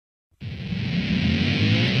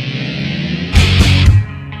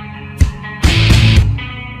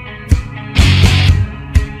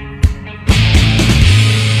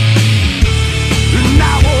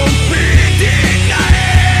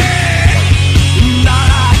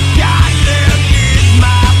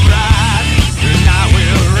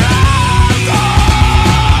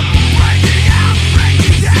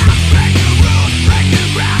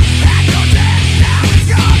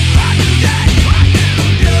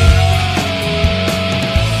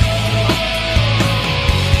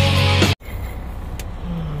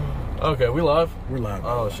Okay, we live? We're live.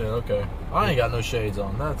 Oh, shit, okay. I ain't got no shades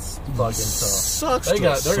on. That's fucking tough. Sucks. They're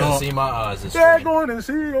going to see my eyes this They're week. going to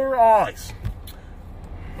see your eyes.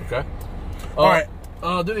 Okay. All right.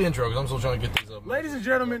 Do the intro, because I'm still trying to get these up. Ladies and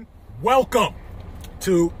gentlemen, welcome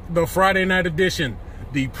to the Friday night edition,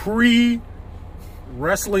 the pre-wrestling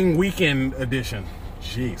weekend edition.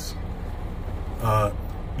 Jeez.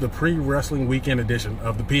 The pre-wrestling weekend edition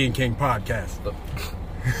of the Peay and King podcast.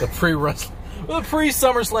 The pre-wrestling, the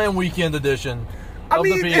pre-SummerSlam weekend edition. I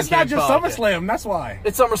mean, the it's not just podcast. SummerSlam. That's why.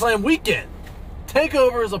 It's SummerSlam weekend.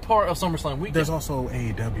 Takeover is a part of SummerSlam weekend. There's also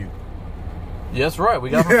AEW. Yeah, that's right.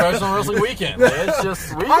 We got professional wrestling weekend. It's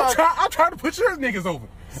just I'll try to put your niggas over.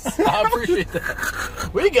 I appreciate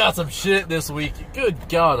that. We got some shit this week. Good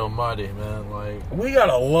God Almighty, man! Like we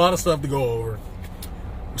got a lot of stuff to go over.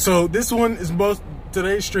 So this one is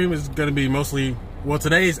today's stream is going to be mostly, well,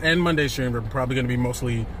 today's and Monday's stream are probably going to be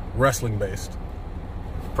mostly wrestling based.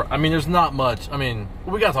 I mean, there's not much. I mean,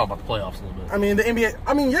 we got to talk about the playoffs a little bit. I mean, the NBA.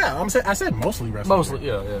 I mean, yeah. I said mostly wrestling. Mostly,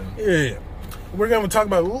 yeah. We're going to talk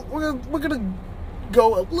about. We're going to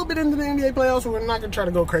go a little bit into the NBA playoffs. We're not going to try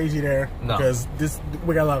to go crazy there because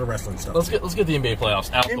we got a lot of wrestling stuff. Let's get the NBA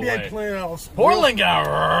playoffs out the way. NBA playoffs. Portland got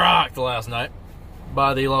rocked last night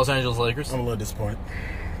by the Los Angeles Lakers. I'm a little disappointed.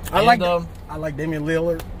 I like Damian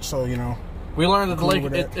Lillard, so you know. We learned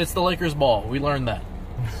that it's the Lakers' ball. We learned that.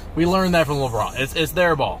 We learned that from LeBron. It's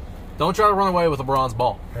their ball. Don't try to run away with LeBron's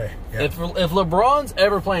ball. Hey, yeah. If LeBron's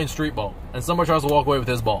ever playing street ball and somebody tries to walk away with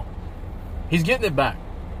his ball, he's getting it back.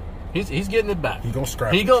 He's getting it back. He's gonna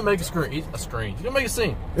scrap. He's gonna make a screen. He's gonna make a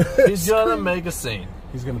scene. He's gonna make a scene.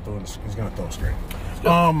 He's gonna throw a screen.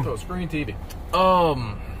 Throw a screen TV.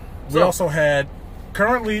 We also had.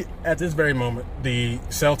 Currently, at this very moment, the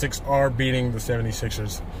Celtics are beating the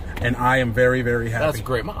 76ers, and I am very, very happy. That's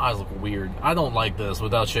great. My eyes look weird. I don't like this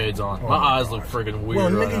without shades on. My eyes look freaking weird. Well,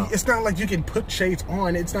 right nigga, now. It's not like you can put shades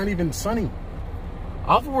on. It's not even sunny.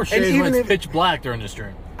 I've worn shades when it's pitch black during the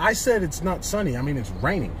stream. I said it's not sunny. I mean, it's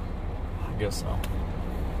raining. I guess so.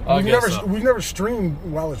 We've never streamed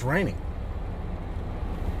while it's raining.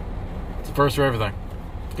 It's the first for everything.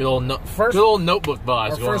 Good old notebook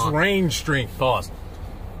vibes. Our first rain stream. Pause.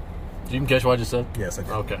 Did you even catch what I just said? Yes, I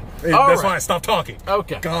did. Okay. That's why I stopped talking.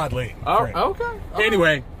 Okay. Godly. Okay.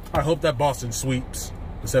 Anyway, I hope that Boston sweeps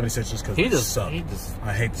the 76ers because they suck.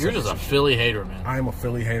 I hate the 76ers. You're just a Philly hater, man. I am a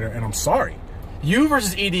Philly hater, and I'm sorry. You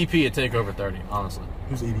versus EDP at TakeOver 30, honestly.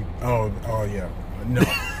 Who's EDP? Oh, yeah. No.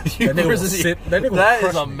 You that versus that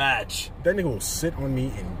is a match. That nigga will sit on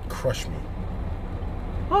me and crush me.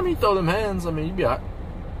 I mean, throw them hands. I mean, you'd be all right.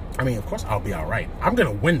 I mean, of course I'll be all right. I'm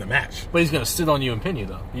going to win the match. But he's going to sit on you and pin you,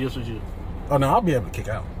 though. Yes, what you. Oh, no, I'll be able to kick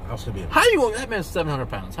out. I'll still be able to How you going to... That man's 700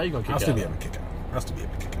 pounds. How you going to kick out? I'll still be able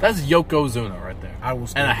to kick out. That's Yokozuna right there. I will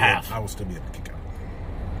still and a half. I will still be able to kick out.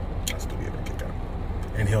 I'll still be able to kick out.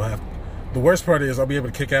 And he'll have... The worst part is I'll be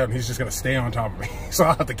able to kick out and he's just going to stay on top of me. So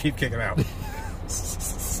I'll have to keep kicking out.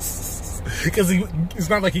 Because it's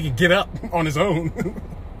not like he can get up on his own.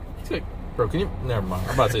 Bro, can you... Never mind.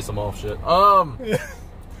 I'm about to say some off shit.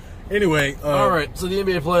 Anyway, all right. So the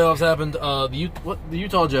NBA playoffs happened. The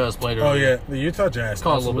Utah Jazz played earlier. Oh yeah, the Utah Jazz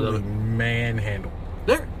caught a little bit of it. Manhandled.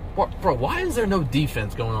 Bro, why is there no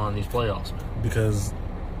defense going on in these playoffs, man? Because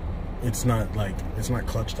it's not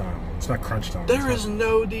clutch time. It's not crunch time. There is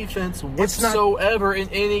no defense whatsoever in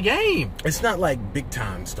any game. It's not like big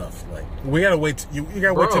time stuff. Like we gotta wait. You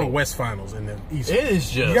gotta wait till the West Finals and the East. It is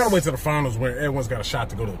just you gotta wait till the finals where everyone's got a shot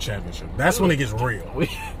to go to the championship. That's when it gets real.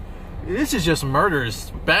 This is just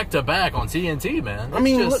murders back to back on TNT, man. I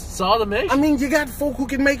mean, just sodomation. I mean, you got folk who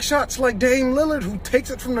can make shots like Dame Lillard, who takes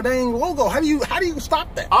it from the dang logo. How do you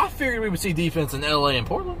stop that? I figured we would see defense in LA and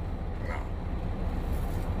Portland. No,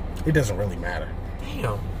 it doesn't really matter.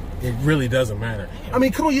 Damn, it really doesn't matter. Damn. I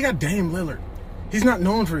mean, come on, you got Dame Lillard. He's not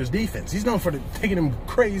known for his defense. He's known for taking them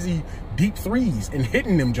crazy deep threes and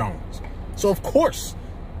hitting them Jones. So of course,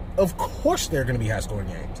 they're going to be high scoring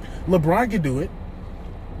games. LeBron can do it.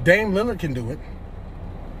 Dame Lillard can do it,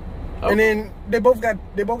 and then they both got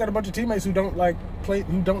a bunch of teammates who don't like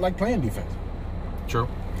playing defense. True,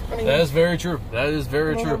 I mean, that is very true. That is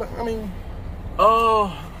very true. I mean,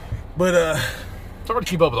 but it's hard to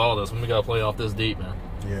keep up with all this when we got to play off this deep, man.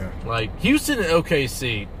 Yeah, like Houston and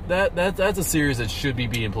OKC, that's a series that should be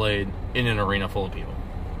being played in an arena full of people.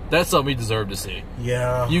 That's something we deserve to see.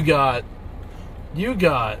 Yeah, you got.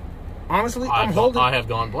 Honestly, I have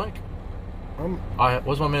gone blank.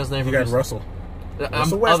 What's my man's name? You got Russell.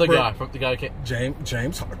 Other guy from the guy.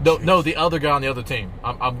 James. No, the other guy on the other team.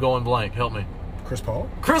 I'm going blank. Help me. Chris Paul.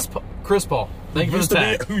 Chris Paul. Thank you for the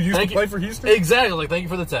tag. Who used to play for Houston? Exactly. Thank you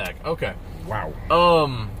for the tag. Okay.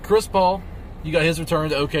 Wow. Chris Paul, You got his return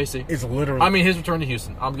to OKC. It's literally. I mean, his return to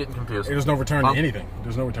Houston. I'm getting confused. There's no return to anything.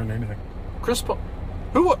 There's no return to anything. Chris Paul.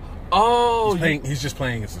 Who? Oh, he's just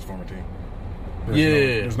playing against his former team.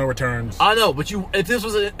 There's no returns. I know, but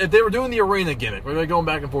if they were doing the arena gimmick, where they're going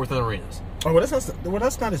back and forth in arenas. Oh, well,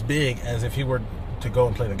 that's not as big as if he were to go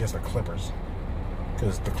and play against the Clippers.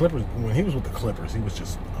 Because the Clippers, when he was with the Clippers, he was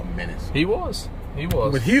just a menace. He was.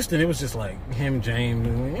 With Houston, it was just like him, James,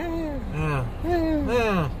 and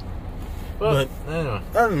yeah. But anyway.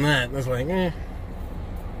 Other than that, it's like,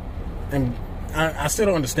 And I still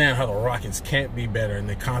don't understand how the Rockets can't be better, and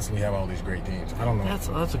they constantly have all these great teams. I don't know.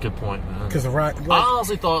 That's a good point, man. Because I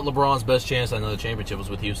honestly thought LeBron's best chance at another championship was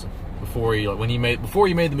with Houston before he made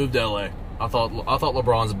the move to LA. I thought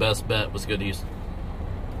LeBron's best bet was to go to Houston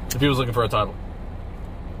if he was looking for a title.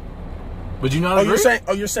 Would you not agree?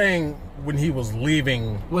 You're saying when he was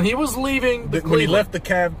leaving? When he was leaving when he left the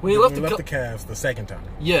Cavs? When he left the Cavs the second time?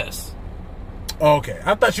 Yes. Oh, okay,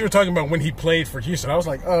 I thought you were talking about when he played for Houston. I was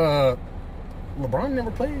like, LeBron never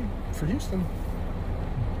played for Houston.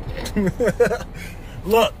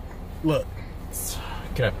 Look.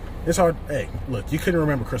 Okay. It's hard. Hey, look, you couldn't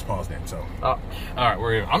remember Chris Paul's name, so. All right,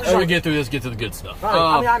 we're here. I'm just trying to get through this, get to the good stuff.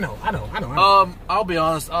 I know. I'll be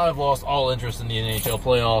honest. I've lost all interest in the NHL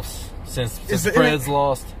playoffs since the Preds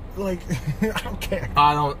lost. Like, I don't care.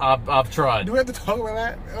 I've tried. Do we have to talk about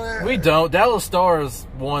that? We don't. Dallas Stars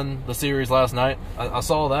won the series last night. I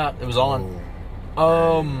saw that. It was on.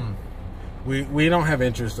 We don't have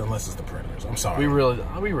interest unless it's the Predators. I'm sorry. We really don't.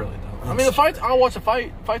 I mean, the fights. I'll watch a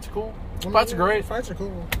fight. Fights are cool. Fights are great. Fights are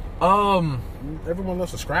cool. Everyone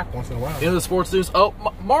loves to scrap once in a while. Into the sports news. Oh,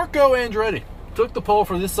 Marco Andretti took the pole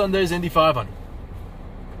for this Sunday's Indy 500.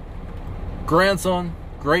 Grandson,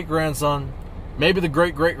 great-grandson, maybe the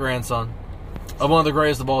great-great-grandson of one of the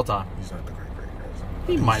greatest of all time. He's not the great-great-grandson.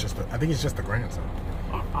 He might. I think he's just the grandson.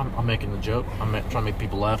 I'm making a joke. I'm trying to make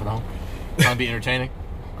people laugh at home. Trying to be entertaining.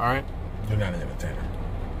 All right? You're not an entertainer.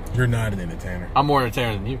 You're not an entertainer. I'm more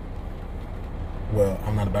entertainer than you. Well,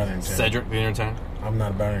 I'm not about entertaining. Cedric, the entertainer? I'm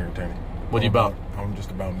not about entertaining. What are you about? I'm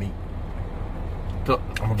just about me. So,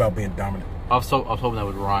 I'm about being dominant. I was hoping that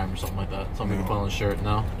would rhyme or something like that. Something you could put on the shirt.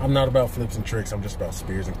 No? I'm not about flips and tricks. I'm just about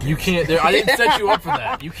spears and kicks. You can't. I didn't set you up for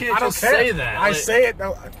that. You can't just say that. I say it.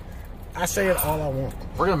 I say it all I want.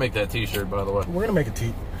 We're going to make that T-shirt, by the way. We're going to make a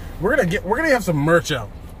T. We're gonna have some merch out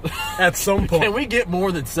at some point. Can we get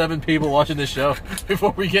more than 7 people watching this show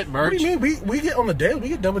before we get merch? What do you mean? We get on the daily. We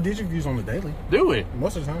get double-digit views on the daily. Do we?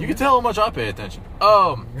 Most of the time. You can tell how much I pay attention.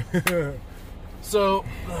 So,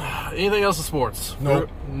 anything else in sports? Nope.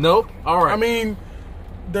 Nope? All right. I mean,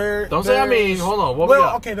 Don't say I mean. Hold on. What we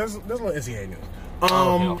got? Okay, there's a little NCAA news.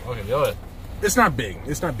 Okay, go ahead. It's not big.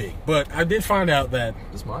 But I did find out that...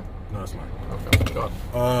 This mine? No, it's mine. Okay, go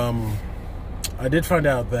ahead. I did find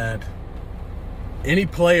out that any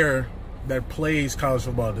player that plays college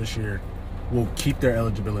football this year will keep their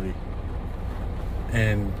eligibility,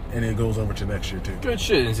 and it goes over to next year too. Good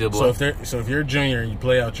shit, NCAA. So if you're a junior and you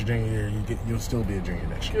play out your junior year, you'll still be a junior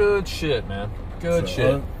next year. Good shit, man. Good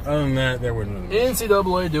shit. Other than that, there wasn't really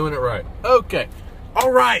NCAA doing it right. Okay.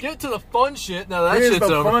 All right. Get to the fun shit. Now that Here's shit's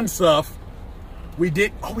the over. Fun stuff. We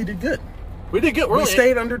did good. We did good. We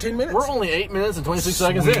stayed under 10 minutes. We're only 8 minutes and 26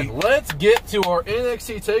 seconds in. Let's get to our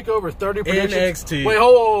NXT TakeOver 30 predictions. NXT. Wait,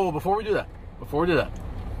 hold. Before we do that.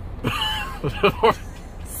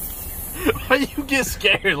 Why you get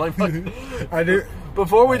scared? Like, I do.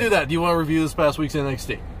 Before we do that, do you want to review this past week's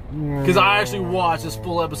NXT? Because I actually watched this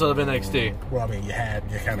full episode of NXT. Well, I mean, you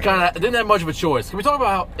kind of didn't have much of a choice. Can we talk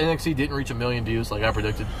about how NXT didn't reach 1 million views like I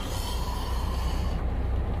predicted?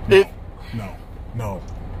 No.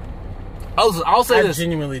 I'll say this. I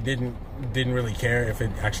genuinely didn't really care if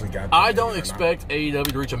it actually got. I don't expect AEW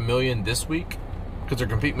to reach 1 million this week because they're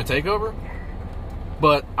competing with TakeOver.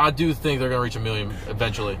 But I do think they're going to reach 1 million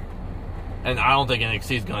eventually. And I don't think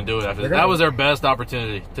NXT is going to do it after that. That was their best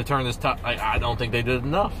opportunity to turn this top. I don't think they did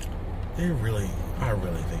enough. I really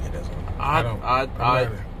think it doesn't.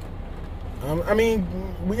 I mean,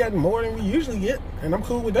 we got more than we usually get, and I'm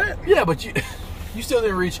cool with that. Yeah, but you still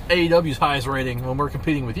didn't reach AEW's highest rating when we're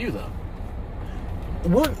competing with you, though.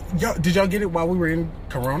 What? Did y'all get it while we were in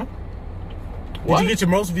Corona? What? Did you get your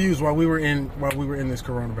most views while we were in this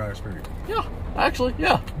coronavirus period? Yeah, actually,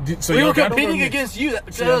 yeah. So we were competing against you.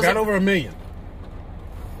 So y'all got over 1 million.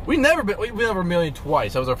 We've been over 1 million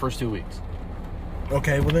twice. That was our first 2 weeks.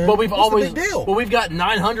 Okay, well then. But we've always. Big deal? But we've got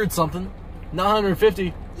 900 something,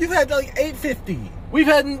 950. You've had like 850. We've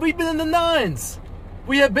been in the nines.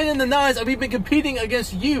 We have been in the nines, and we've been competing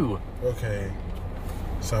against you. Okay.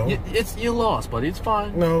 So you lost, buddy. It's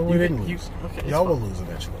fine. No, we didn't lose. Okay, y'all will lose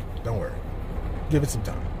eventually. Don't worry. Give it some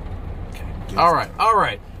time. Okay. All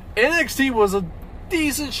right. NXT was a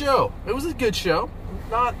decent show. It was a good show.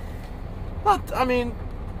 Not. I mean,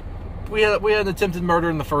 we had an attempted murder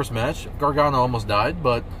in the first match. Gargano almost died,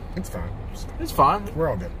 but it's fine. It's fine. We're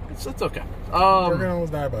all good. It's okay. Gargano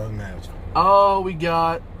almost died, but other than that, it's fine. Oh, we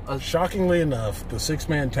got. Shockingly enough, the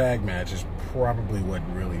 6-man tag match is probably what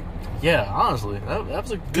really. Yeah, honestly, that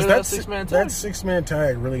was a good 6-man tag. That 6-man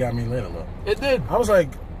tag really got me lit a little. It did. I was like,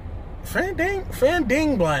 Fan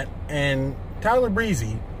Dingblatt and Tyler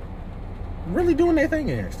Breezy really doing their thing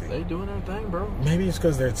in NXT. They doing their thing, bro. Maybe it's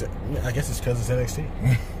because I guess it's because it's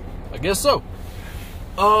NXT. I guess so.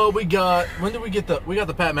 We got. When did we get the? We got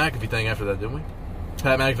the Pat McAfee thing after that, didn't we?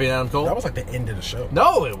 Pat McAfee and Adam Cole. That was like the end of the show.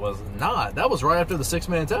 No, it was not. That was right after the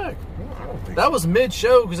 6-man tag. No, I don't think that was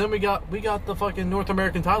mid-show because then we got the fucking North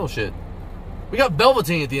American title shit. We got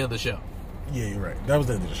Velveteen at the end of the show. Yeah, you're right. That was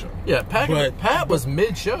the end of the show. Yeah, Pat was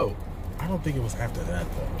mid-show. I don't think it was after that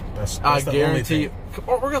though. That's I the guarantee only you.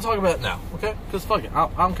 We're gonna talk about it now, okay? Because fuck it, I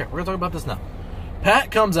don't care. We're gonna talk about this now. Pat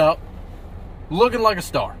comes out looking like a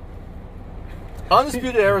star.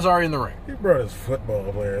 Undisputed Era's already in the ring. He brought his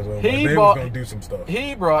football players over. He was going to do some stuff.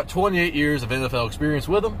 He brought 28 years of NFL experience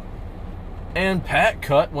with him, and Pat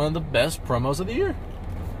cut one of the best promos of the year.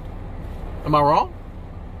 Am I wrong?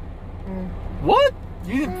 What?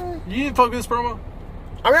 You didn't fuck with this promo?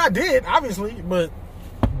 I mean, I did, obviously, but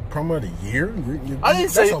promo of the year? I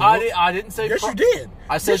didn't say. I didn't say. Yes, you did.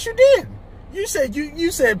 I said yes, you did.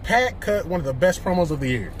 You said Pat cut one of the best promos of the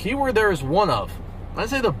year. Keyword there is one of. I didn't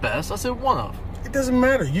say the best. I said one of. It doesn't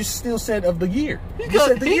matter. You still said of the year. He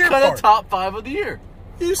cut a top 5 of the year.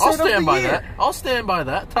 I'll stand by that. I'll stand by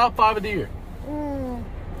that. Top 5 of the year. I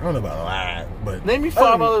don't know about that, but name me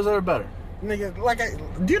 5 others that are better.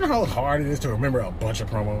 Nigga, do you know how hard it is to remember a bunch of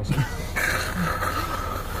promos?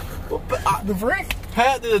 The frick?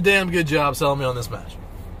 Pat did a damn good job selling me on this match,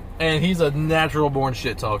 and he's a natural born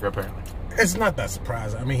shit talker apparently. It's not that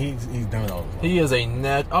surprising. I mean, he's done it all the time. He is I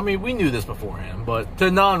mean, we knew this beforehand, but to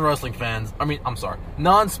non-wrestling fans,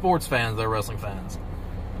 non-sports fans, they're wrestling fans.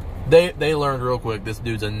 They learned real quick this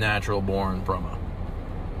dude's a natural born promo,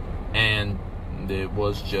 and it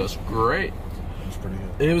was just great. It was pretty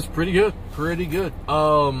good. It was pretty good.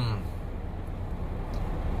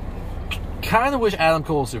 Kind of wish Adam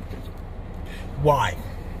Cole was super kicked. Why?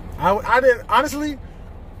 I didn't honestly.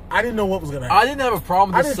 I didn't know what was going to happen. I didn't have a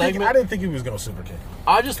problem with this segment. I didn't think he was going to super kick.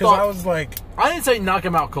 I just thought... I was like... I didn't say knock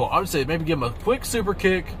him out cold. I would say maybe give him a quick super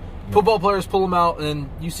kick. Football players pull him out, and then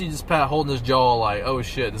you see this Pat holding his jaw like, oh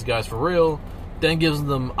shit, this guy's for real. Then gives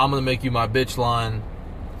them, I'm going to make you my bitch line.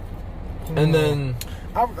 And then...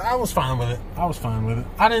 I was fine with it.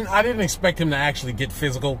 I didn't expect him to actually get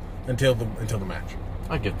physical until the match.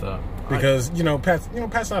 I get that. Because,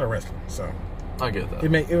 Pat's not a wrestler, so... I get that.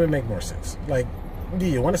 It would make more sense. Like... Do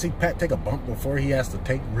you want to see Pat take a bump before he has to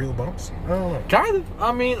take real bumps? I don't know. Kind of.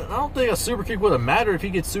 I mean, I don't think a super kick would have mattered if he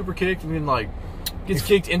gets super kicked. I mean, gets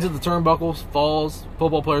kicked into the turnbuckles, falls,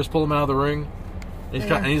 football players pull him out of the ring.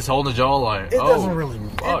 And he's holding the jaw like, doesn't really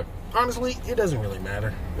matter. Honestly, it doesn't really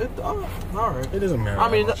matter. All right. It doesn't matter. I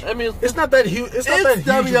mean, it's not that huge. It's not that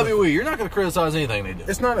huge. WWE. You're not going to criticize anything they do.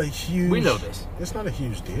 It's not a huge. We know this. It's not a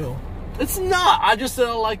huge deal. It's not. I just said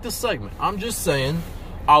I like this segment. I'm just saying,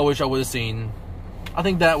 I wish I would have seen. I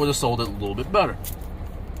think that would have sold it a little bit better.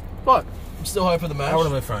 But I'm still hyped for the match. I would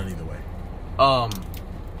have been fine either way. Oh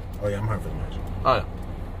yeah, I'm hyped for the match.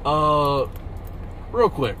 Oh yeah. Real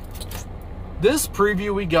quick. This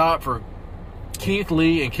preview we got for Keith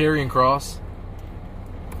Lee and Karrion Kross.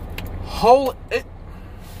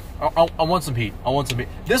 I want some heat.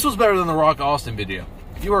 This was better than the Rock Austin video.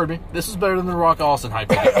 You heard me. This was better than the Rock Austin hype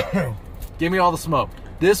video. Give me all the smoke.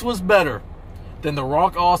 This was better than the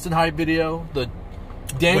Rock Austin hype video, the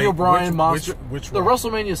Daniel Bryan monster, which the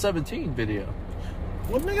WrestleMania 17 video.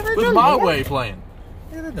 Well, nigga, with My Way playing.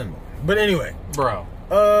 Yeah, they done more. But anyway, bro.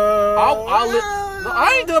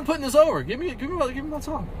 I ain't done putting this over. Give me my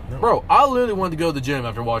time, no. Bro. I literally wanted to go to the gym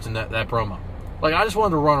after watching that promo. Like I just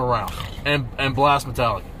wanted to run around and blast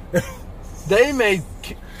Metallica. They made.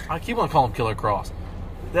 I keep on calling him Killer Kross.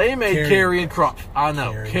 They made Karrion Kross. I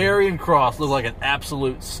know Karrion Kross look like an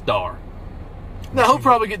absolute star. Now, he'll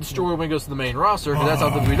probably get destroyed when he goes to the main roster, because that's how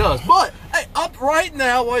WWE does. But, hey, up right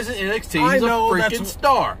now, why is it NXT? He's a freaking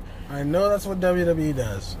star. I know that's what WWE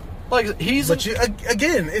does. Like,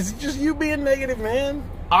 again, it's just you being negative, man.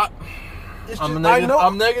 I'm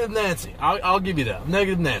negative Nancy. I'll give you that. I'm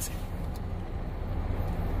negative Nancy.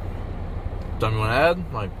 Something you want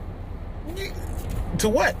to add? To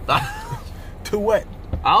what? To what?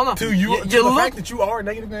 I don't know. To the fact that you are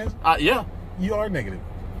negative Nancy? Yeah. You are negative.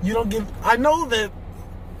 You don't give. I know that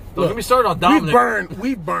Don't get me started on Dominic.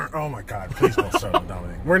 We burned. Oh my God! Please don't start on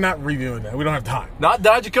Dominic. We're not reviewing that. We don't have time. Not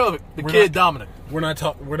Dijakovic, the kid Dominic. We're not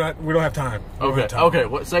talking. We don't have time. Okay.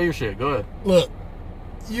 What? Say your shit. Go ahead. Look,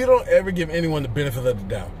 you don't ever give anyone the benefit of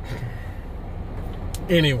the doubt.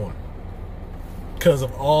 Anyone, because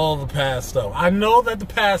of all the past stuff. I know that the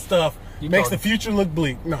past stuff makes the future look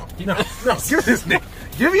bleak. No. Give this nigga.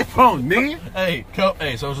 Give me your phone, nigga. Hey,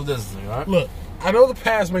 social distancing. All right. Look, I know the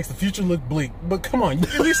past makes the future look bleak, but come on, you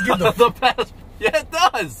at least give the the past. Yeah, it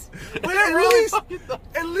does. But at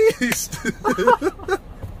least.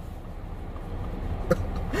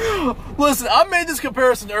 Listen, I made this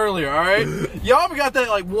comparison earlier, all right? Y'all ever got that,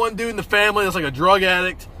 like, one dude in the family that's, like, a drug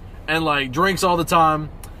addict and, like, drinks all the time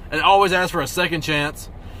and always asks for a second chance?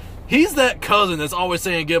 He's that cousin that's always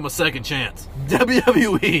saying give him a second chance.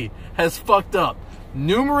 WWE has fucked up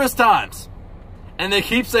numerous times, and they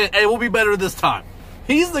keep saying, hey, we'll be better this time.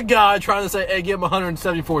 He's the guy trying to say, hey, give him a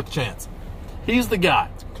 174th chance. He's the guy.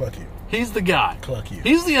 Cluck you. He's the guy. Cluck you.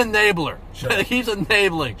 He's the enabler that keeps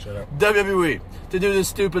enabling WWE to do this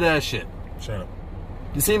stupid ass shit. Shut up.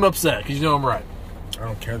 You seem upset because you know I'm right. I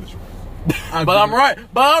don't care that you're right. But I'm right.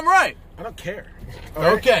 I don't care.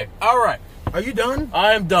 Okay. All right. Are you done?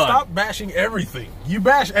 I am done. Stop bashing everything. You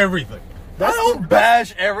bash everything. I don't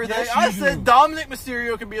bash everything. Yes, I said Dominic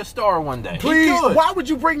Mysterio can be a star one day. Please, why would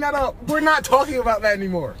you bring that up? We're not talking about that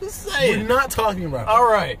anymore. Just say it. We're not talking about that.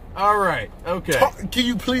 All right. Okay. Can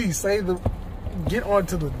you please get on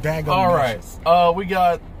to the daggone all matches. right. We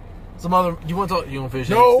got some other. You want to talk? You want to finish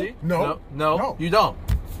NXT? No. You don't.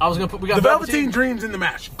 I was gonna put. We got the Velveteen Dreams in the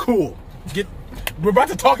match. Cool. We're about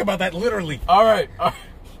to talk about that literally. All right.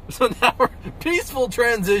 So now we're peaceful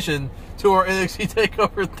transition to our NXT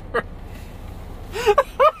Takeover 3.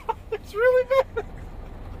 It's really bad.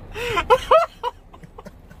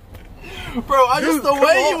 Bro, the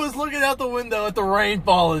way he was looking out the window at the rain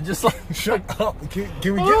falling, just like... Shut up. Can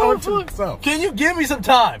we get on to the stuff? Can you give me some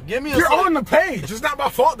time? You're on the page. It's not my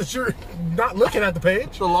fault that you're not looking at the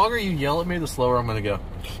page. The longer you yell at me, the slower I'm going to go.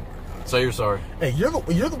 Say you're sorry. Hey, you're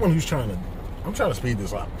the one who's trying to... I'm trying to speed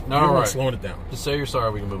this up. No, all right. Slowing it down. Just say you're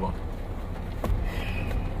sorry. We can move on.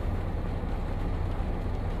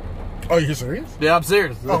 Oh, you're serious? Yeah, I'm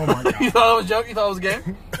serious. Oh, my God. You thought I was joking? You thought it was a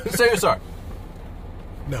game? Just say you're sorry.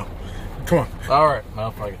 No. Come on. All right.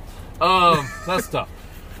 No, fuck it. That's tough.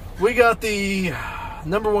 We got the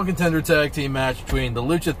 #1 contender tag team match between the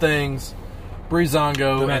Lucha Things,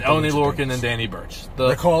 Breezango, and Oni Lorcan and Danny Burch.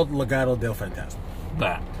 They're called Legado del Fantasma.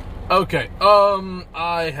 That. Okay.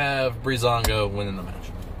 I have Breezango winning the match.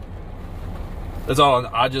 That's all.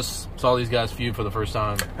 I just saw these guys feud for the first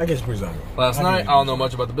time. I guess Breezango. Last night, I don't know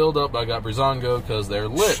much about the build-up, but I got Breezango because they're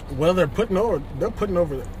lit. Well, they're putting over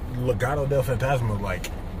Legado del Fantasma like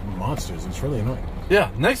monsters. It's really annoying. Yeah.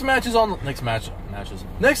 Next match on the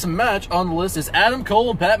list is Adam Cole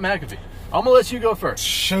and Pat McAfee. I'm gonna let you go first.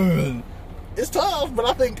 Sure. It's tough, but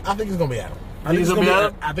I think it's gonna be Adam. I think it's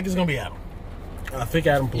gonna be Adam. I think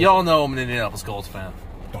Adam. Y'all know I'm an Indianapolis Colts fan.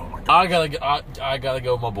 Oh my God. I gotta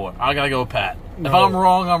go with my boy. I gotta go with Pat. No. If I'm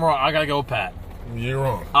wrong, I'm wrong. I gotta go with Pat. You're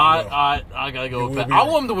wrong. I gotta go with Pat. I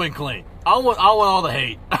want him to win clean. I want all the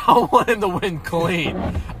hate. I want him to win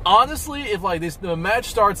clean. Honestly, if like the match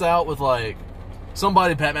starts out with like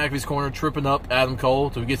somebody in Pat McAfee's corner tripping up Adam Cole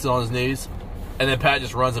till he gets it on his knees, and then Pat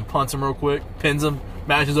just runs and punts him real quick, pins him,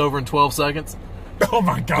 match is over in 12 seconds. Oh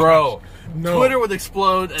my God, bro! No. Twitter would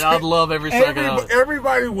explode, and I'd love every second of it.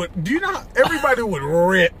 Everybody would. Do you know? Everybody would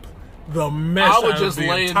rip the mess out of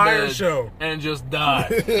the entire show and just die.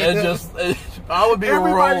 I would be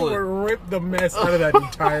Everybody rolling. would rip the mess out of that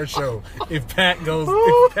entire show if Pat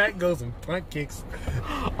goes and punt kicks.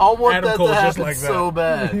 I want Adam that Cole to happen just like that. so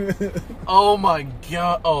bad. Oh my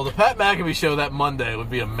God! Oh, the Pat McAfee show that Monday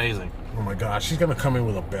would be amazing. Oh my God, she's gonna come in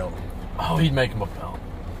with a belt. Oh, he'd make him a belt.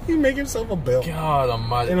 He'd make himself a belt. God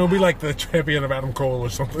Almighty! And it'll be like the champion of Adam Cole or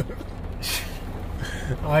something.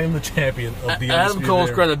 I am the champion of the Adam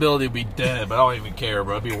Cole's credibility would be dead, but I don't even care,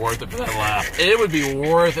 bro. It'd be worth it for that laugh. It would be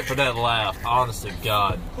worth it for that laugh. Honest to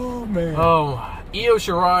God. Oh man. Oh, Io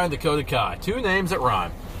Shirai and Dakota Kai. 2 names that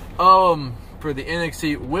rhyme. For the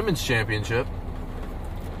NXT Women's Championship,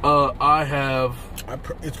 I have.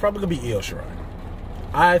 It's probably gonna be Io Shirai.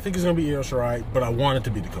 I think it's gonna be Io Shirai, but I want it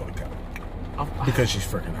to be Dakota Kai because she's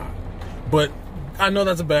freaking hot. But I know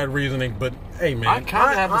that's a bad reasoning, but hey, man, I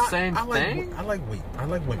kind of have the same thing. I like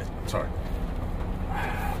women. I'm sorry.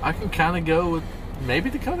 I can kind of go with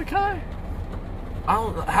maybe Dakota Kai.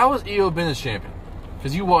 How has Io been as champion?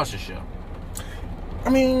 Because you watch the show. I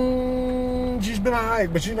mean, she's been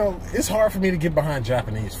alright, but you know, it's hard for me to get behind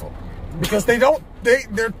Japanese folk because their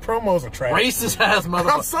promos are trash. Racist ass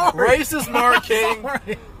motherfucker. I'm sorry. Racist Mark King.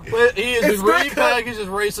 He is a repackaged as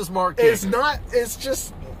racist Mark King. It's not. It's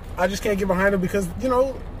just I just can't get behind him because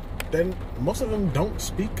then most of them don't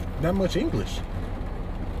speak that much English.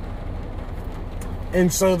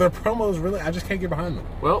 And so their promos really, I just can't get behind them.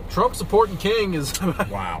 Well, Trump supporting King is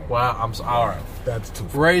wow. I'm sorry. All right, that's too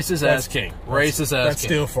far. Racist ass King. Racist ass King. That's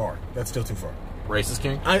still far. That's still too far. Racist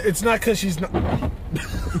King. It's not because she's not.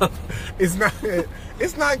 It's not.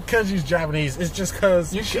 It's not because she's Japanese. It's just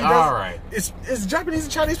because all right. It's Japanese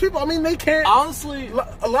and Chinese people. I mean, they can't. Honestly,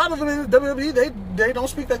 a lot of them in the WWE, they don't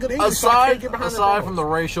speak that good English. Aside from the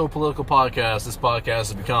racial political podcast, this podcast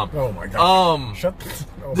has become. Oh my god. Shut.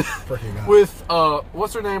 Freaking up. With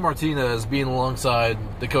what's her name, Martinez, being alongside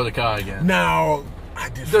Dakota Kai again. Now,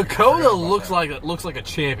 Dakota looks like a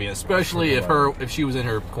champion, especially if she was in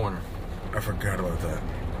her corner. I forgot about that.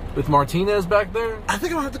 With Martinez back there, I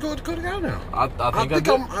think I'll have to go with Dakota Kai now.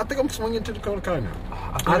 I think I'm swinging to Dakota Kai now.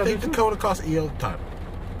 I think Dakota cost EO the title.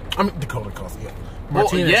 I mean, Dakota cost EO.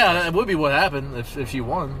 Martinez that would be what happened if she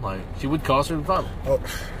won. Like, she would cost her the title. Oh,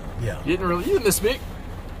 yeah. You didn't miss me.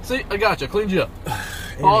 See, I got you. Cleaned you up.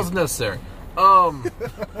 All is necessary. Yeah.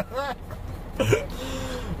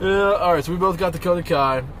 All right. So we both got Dakota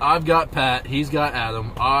Kai. I've got Pat. He's got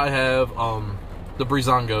Adam. I have the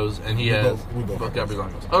Breezangos, and we both got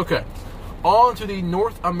Breezangos. Okay. On to the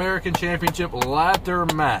North American Championship ladder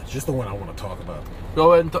match. Just the one I want to talk about.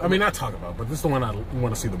 Go ahead and not talk about, but this is the one I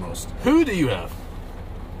want to see the most. Who do you have?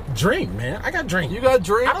 Dream, man. I got Dream. You got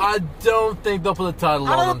Dream? I don't think they'll put a title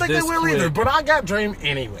on them. I don't think they will either, but I got Dream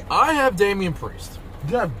anyway. I have Damian Priest.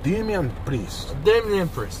 You have Damian Priest. Damian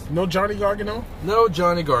Priest. No Johnny Gargano? No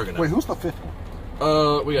Johnny Gargano. Wait, who's the fifth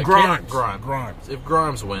one? We got Grimes. If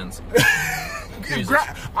Grimes wins.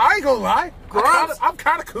 I ain't gonna lie. I'm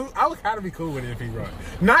kind of cool. I would kind of be cool with it if he runs.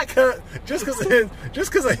 Not just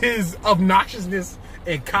because of his obnoxiousness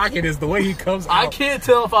and cockiness, the way he comes out. I can't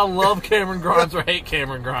tell if I love Cameron Grimes or hate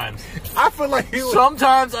Cameron Grimes. I feel like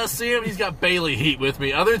sometimes I see him, he's got Bailey heat with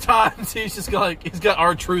me. Other times he's just got he's got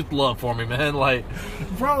R-Truth love for me, man. Like,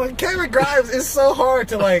 bro, Cameron Grimes is so hard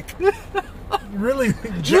to really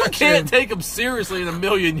judge. You can't take him seriously in a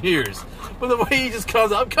million years. But the way he just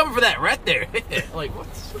comes out, I'm coming for that right there. Like,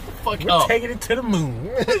 what the fuck up? We're taking it to the moon.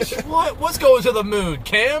 What's going to the moon?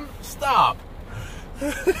 Cam? Stop.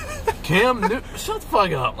 Cam, shut the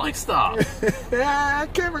fuck up. Like, stop.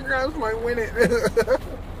 Cameron Grimes might win it.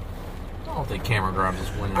 I don't think Cameron Grimes is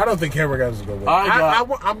winning. I don't think Cameron Grimes is going to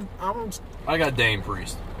win. I got Dame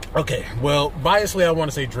Priest. Okay, well, biasly, I want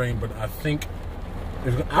to say Dream, but I think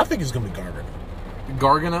it's going to be Gargano.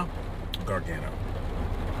 Gargano? Gargano.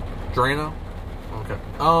 Drano? Okay.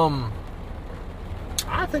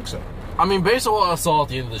 I think so. I mean, based on what I saw at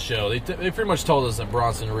the end of the show, they pretty much told us that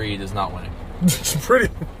Bronson Reed is not winning.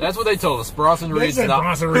 That's what they told us. Bronson Reed's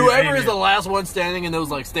not. Whoever is the last one standing in those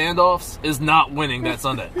standoffs is not winning that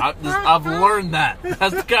Sunday. I've learned that.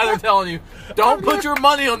 That's the guy they're telling you. Don't put your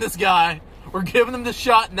money on this guy. We're giving him the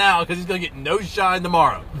shot now because he's gonna get no shine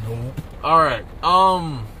tomorrow. Nope. All right.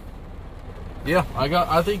 Yeah,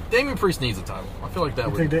 I think Damian Priest needs a title. I feel like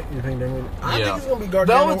that you think Damian? I think it's gonna be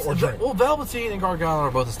Gargano or Dream. Well, Velveteen and Gargano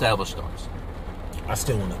are both established stars.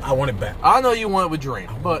 I want it back. I know you want it with Dream,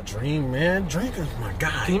 but Dream, man, Dream is my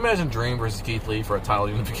guy. Can you imagine Dream versus Keith Lee for a title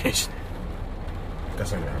unification?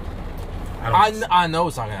 That's not gonna happen. I know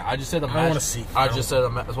it's not gonna happen. I just said a match. I want to see. I just said a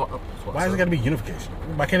match. Why is it gotta be unification?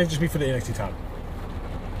 Why can't it just be for the NXT title?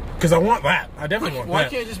 Because I want that. I definitely want that. Why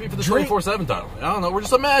can't it just be for the 24/7 title? I don't know. We're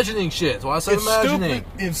just imagining shit. So I said imagining.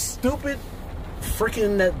 It's stupid.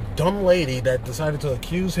 Freaking that dumb lady that decided to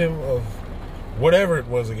accuse him of whatever it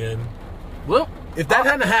was again. Well, if that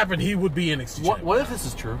hadn't happened, he would be NXT champion. What if this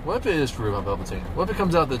is true? What if it is true about Velveteen? What if it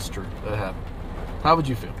comes out that it's true that it happened? How would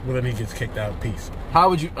you feel? Well, then he gets kicked out. Peace. How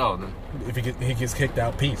would you? Oh, then if he gets kicked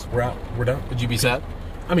out, peace. We're out. We're done. Would you be sad?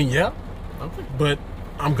 I mean, yeah. Okay. But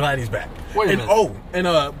I'm glad he's back. Wait a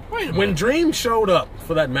minute. When Dream showed up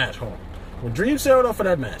for that match, when Dream showed up for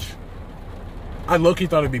that match, I low-key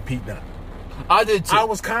thought it'd be Pete Dunne. I did too. I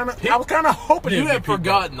was kind of hoping you had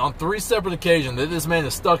forgotten on 3 separate occasions that this man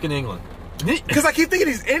is stuck in England. Because I keep thinking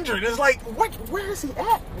he's injured. It's like, where is he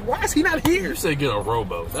at? Why is he not here? You said get a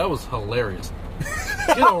rowboat. That was hilarious.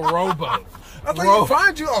 Get a rowboat. I was like,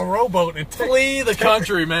 find you a rowboat and flee the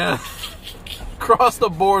country, man. Cross the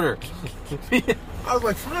border. I was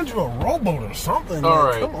like, find you a rowboat or something. All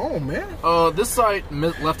right. Come on, man. This site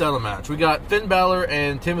left out of the match. We got Finn Balor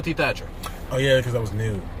and Timothy Thatcher. Oh, yeah, because that was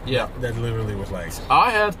new. Yeah. That literally was like... I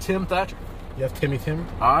have Tim Thatcher. You have Timmy?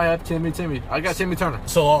 I have Timmy. I got Timmy Turner.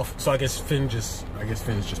 So I guess Finn's just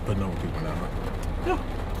putting over people now. Yeah.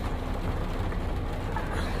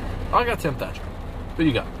 I got Tim Thatcher. Who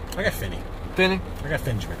you got? I got Finney. Finney? I got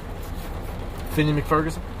Finchman. Finney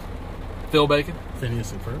McFerguson? Phil Bacon?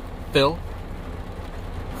 Phineas and Ferb. Phil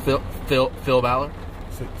Balor?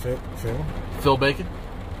 Phil? Phil Bacon?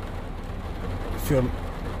 Phil.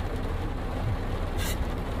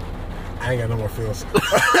 I ain't got no more Phils.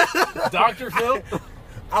 Dr. Phil?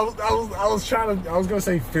 I was gonna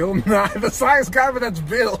say Phil Nye, the science guy, but that's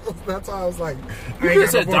Bill. That's why I was like, You could have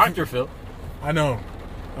said Dr. Phil. I know.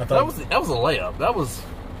 I thought that was a layup. That was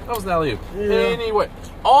an alley-oop. Yeah. Anyway,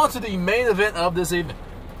 on to the main event of this evening: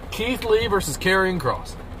 Keith Lee versus Karrion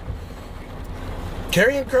Kross.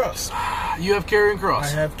 Karrion Kross. You have Karrion Kross. I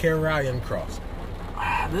have Karrion Kross.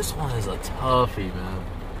 This one is a toughie, man.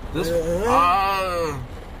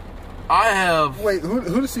 I have. Wait, who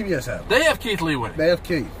does CBS have? They have Keith Lee winning. They have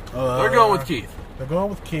Keith. They're going with Keith. They're going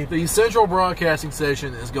with Keith. The Central Broadcasting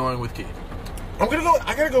Station is going with Keith. I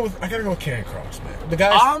gotta go with Karrion Kross, man. The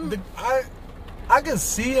guy. I can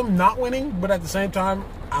see him not winning, but at the same time,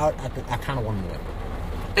 I kind of want him to win.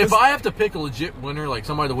 If I have to pick a legit winner, like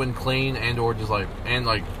somebody to win clean and/or just like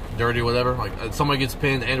dirty, whatever, like somebody gets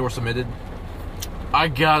pinned and/or submitted, I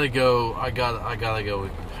gotta go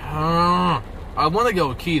with. I want to go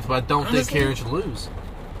with Keith, but I don't think Karrion should lose.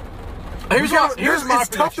 Here's my it's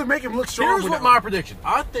tough to make him look strong. Here's what my prediction.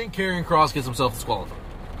 I think Karrion Kross gets himself disqualified.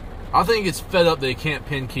 I think he gets fed up that he can't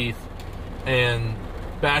pin Keith and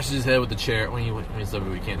bashes his head with the chair. When he's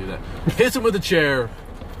WWE, he can't do that. Hits him with the chair,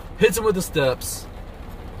 hits him with the steps,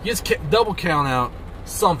 gets double count out,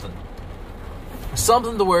 something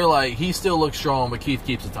to where like he still looks strong, but Keith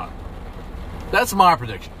keeps the title. That's my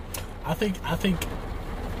prediction. I think.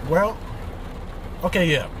 Well, okay,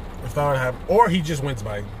 yeah. If that would happen, or he wins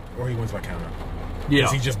by count out. Yeah,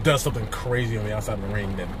 because he just does something crazy on the outside of the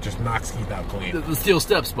ring that just knocks Keith out clean. The steel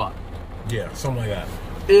step spot. Yeah, something like that.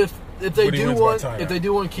 If they do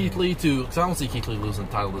want Keith Lee to, because I don't see Keith Lee losing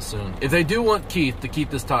the title this soon. If they do want Keith to keep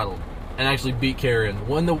this title and actually beat Karrion,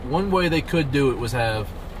 one way they could do it was have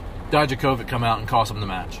Dijakovic come out and cost him the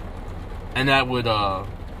match, and that would,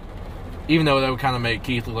 even though that would kind of make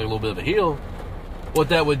Keith look like a little bit of a heel, what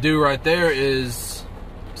that would do right there is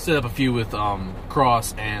set up a feud with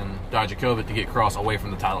Kross and Dijakovic to get Kross away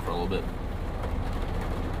from the title for a little bit.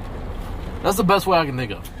 That's the best way I can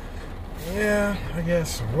think of. Yeah, I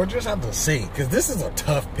guess we'll just have to see, because this is a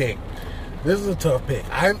tough pick.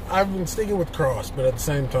 I've been sticking with Kross, but at the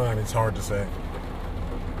same time, it's hard to say.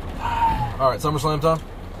 All right, SummerSlam time.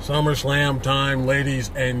 SummerSlam time, ladies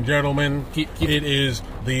and gentlemen. Keep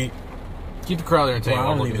the crowd entertained.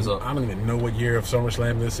 I don't even know what year of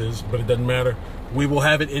SummerSlam this is, but it doesn't matter. We will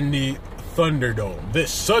have it in the Thunderdome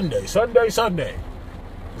this Sunday. Is that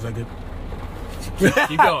good?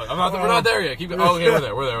 Keep going. We're not there yet. Keep going. Oh, okay,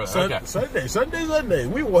 we're there. Okay. Sunday.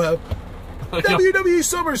 We will have WWE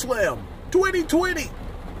SummerSlam 2020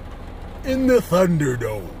 in the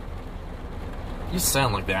Thunderdome. You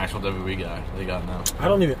sound like the actual WWE guy they got now.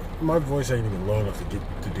 My voice ain't even low enough to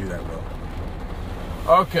do that well.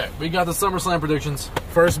 Okay, we got the SummerSlam predictions.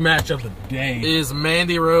 First match of the day is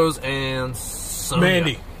Mandy Rose and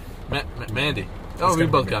Sonya. Mandy. Oh, we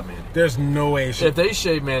both got Mandy. There's no way. If they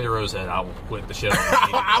shave Mandy Rose's head, I will quit the show.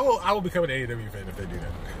 I will become an AEW fan if they do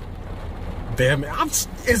that. Damn it!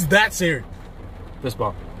 It's that serious. Fist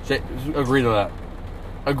bump. Agree to that.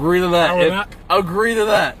 Agree to that.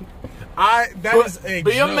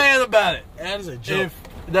 Be a man about it. That is a joke.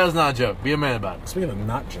 That is not a joke. Be a man about it. Speaking of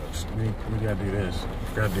not jokes, we gotta do this.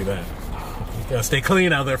 We gotta do that. You gotta stay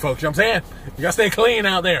clean out there, folks. You know what I'm saying? You gotta stay clean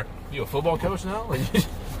out there. You a football coach now? Like, just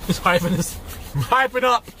hyping this. I'm hyping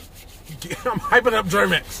up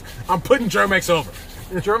Germex. I'm putting Germex over.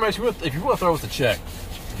 Germex, if you want to throw us a check,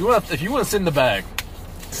 if you want to send the bag,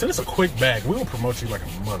 send us a quick bag. We will promote you like a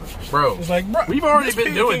mother, bro. It's like, bro, we've already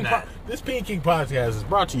been doing that. This Peay King podcast is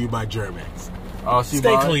brought to you by Germex.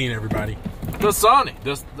 Stay clean, everybody. Dasani.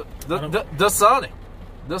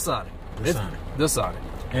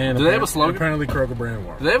 And do they have a slogan? Apparently, Kroger brand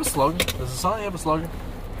water. Do they have a slogan? Does Dasani have a slogan?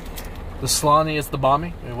 The Slani is the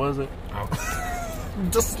bommy. What is it?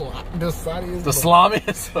 The Slani is the slami.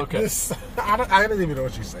 Okay. I don't even know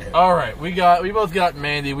what you said. All right, we both got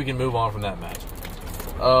Mandy. We can move on from that match.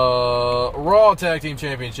 Raw Tag Team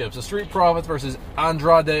Championships: The Street Profits versus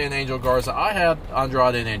Andrade and Angel Garza. I have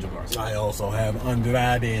Andrade and Angel Garza. I also have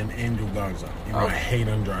Andrade and Angel Garza. I hate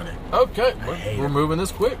Andrade. Okay, we're moving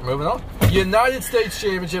this quick. Moving on. United States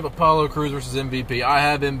Championship: Apollo Crews versus MVP. I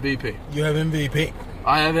have MVP. You have MVP.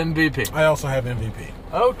 I have MVP. I also have MVP.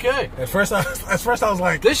 Okay. At first I was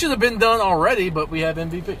like, this should have been done already, but we have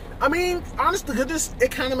MVP. I mean, honest to goodness, it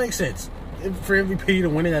kind of makes sense for MVP to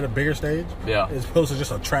win it at a bigger stage. Yeah. As opposed to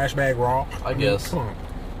just a trash bag Raw. I guess. Come on.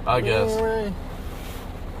 I guess.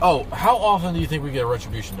 Oh, how often do you think we get a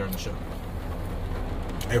retribution during the show?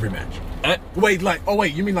 Every match. Wait,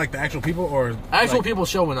 you mean like the actual people or actual like, people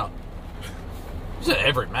showing up? You said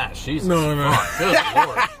every match. Jesus. No. Oh, good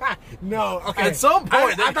Lord. No, okay. At some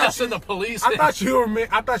point, they I got to send the police. I thought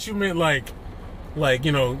you meant like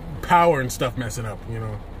you know, power and stuff messing up. You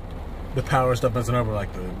know, the power and stuff messing up, or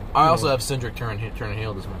like the. I also have Cindric turning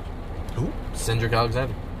heel this match. Who? Cindric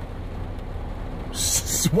Alexander.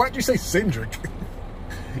 Why'd you say Cindric?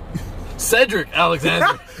 Cedric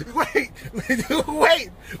Alexander. Wait.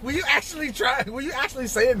 Were you actually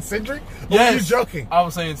saying Cindric? Or Yes. were you joking? I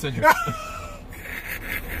was saying Cindric.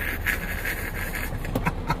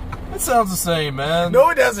 That sounds the same, man. No,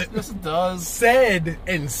 it doesn't. Yes, it does. Said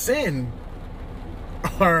and sin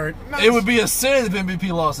are. It would be a sin if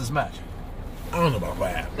MVP lost this match. I don't know about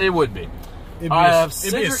that. It would be. It'd be I have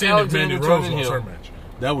it'd be a Cindric sin if Alexander Mandy Rose turning lost heel. her match.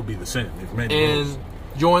 That would be the sin if Mandy Rose. And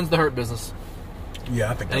joins the Hurt Business.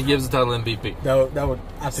 Yeah, I think. And gives the title MVP. That would.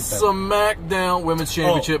 I think that. SmackDown Women's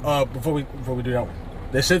Championship. Before we do that one,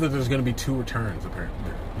 they said that there's going to be 2 returns.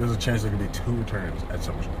 Apparently, there's a chance there could be 2 returns at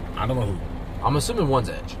SummerSlam. I don't know who. I'm assuming one's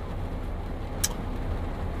Edge.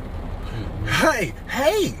 Hey!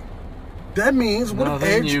 That means what if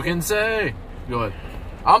Nothing Edge? you can say. Go ahead.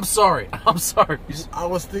 I'm sorry. I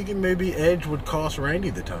was thinking maybe Edge would cost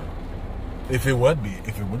Randy the time. If it would be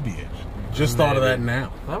Edge. Just thought of that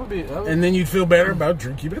now. That would be. And then you'd feel better about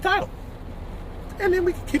Drew keeping the title. And then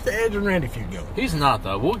we can keep the Edge and Randy feud going. He's not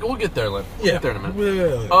though. We'll get there later. We'll get there in a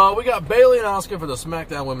minute. Yeah. We got Bayley and Asuka for the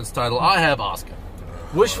SmackDown Women's title. I have Asuka.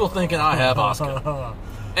 Wishful thinking. I have Asuka.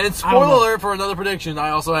 And spoiler alert for another prediction.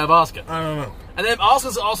 I also have Asuka. I don't know. And then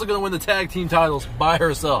Asuka's also going to win the tag team titles by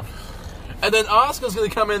herself. And then Asuka's going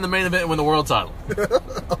to come in the main event and win the world title.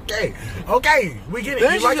 Okay, we get it.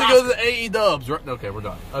 Then You she's like going to go to the AE Dubs. Right? Okay, we're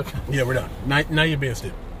done. Okay. Yeah, we're done. Now you're being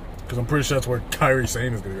stupid. Because I'm pretty sure that's where Kairi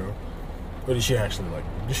Sane is going to go. Or did she actually, like,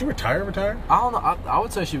 did she retire? I don't know. I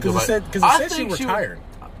would say she would go back. Because it said she retired.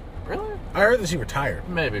 Really? I heard that she retired.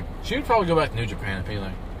 Maybe. She would probably go back to New Japan if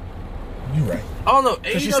anything. You're right. I don't know.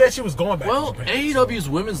 Because she said she was going back to Japan. AEW's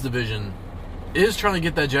women's division is trying to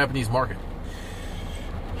get that Japanese market.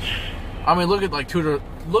 I mean, look at 2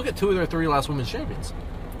 of their 3 last women's champions.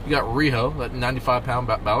 You got Riho, that 95-pound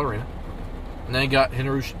ballerina, and then you got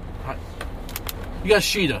Hikaru. You got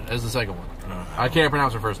Shida as the second one. I can't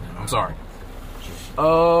pronounce her first name. I'm sorry.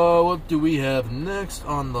 What do we have next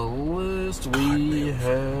on the list? We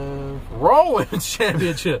have Raw Women's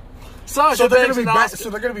Championship. Sasha So they're Banks and going Asuka. So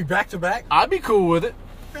they're going to be back to back. I'd be cool with it.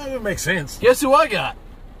 That would make sense. Guess who I got?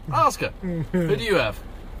 Asuka. Who do you have?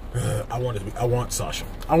 I want Sasha.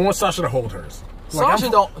 I want Sasha to hold hers. Sasha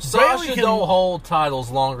don't hold titles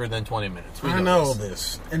longer than 20 minutes. I know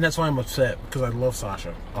this, and that's why I'm upset because I love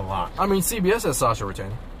Sasha a lot. I mean, CBS has Sasha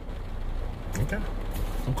retaining. Okay,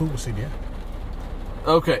 I'm cool with CBS.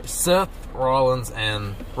 Okay, Seth Rollins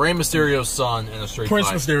and Rey Mysterio's son in a street fight.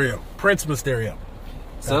 Prince Mysterio.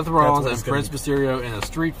 Seth Rollins and Prince Mysterio in a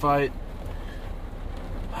street fight.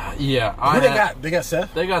 Yeah, Who they got? They got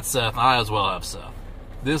Seth. They got Seth. I as well have Seth.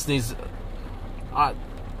 This needs.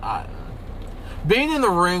 Being in the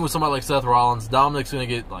ring with somebody like Seth Rollins, Dominic's gonna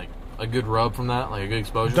get like a good rub from that, like a good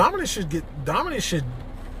exposure. Dominic should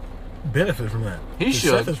benefit from that. He should.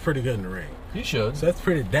 Seth is pretty good in the ring. He should. Seth's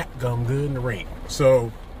pretty gum good in the ring.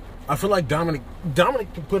 So I feel like Dominic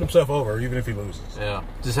can put himself over even if he loses. Yeah.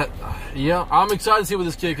 I'm excited to see what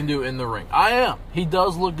this kid can do in the ring. I am. He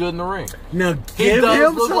does look good in the ring. Now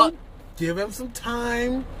give him some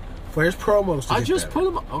time for his promos to put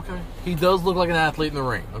him. Okay. He does look like an athlete in the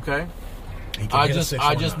ring. Okay. I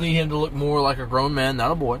just need him to look more like a grown man,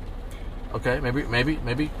 not a boy. Okay,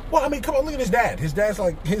 maybe. Well, I mean, come on, look at his dad. His dad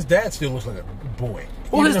still looks like a boy.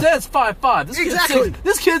 Well, his dad's 5'5".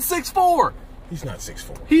 This kid's 6'4". He's not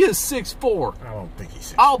 6'4". He is 6'4". I don't think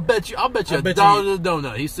he's 6'4". I'll bet you $1 to the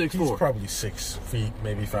donut. He's 6'4". He's probably 6 feet,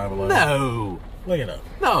 maybe 5'11". No. Look it up.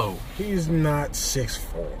 No. He's not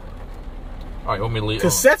 6'4". All right, want me to leave?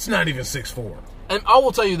 Because Seth's not even 6'4". And I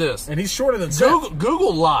will tell you this. And he's shorter than Seth.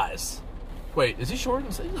 Google lies. Wait, is he shorter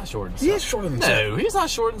than Seth? He's not shorter than Seth. He is shorter than Seth. No, he's not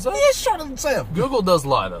shorter than Seth. He is shorter than Seth. Google does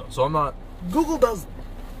lie, though, so I'm not... Google does...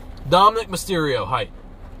 Dominic Mysterio, height.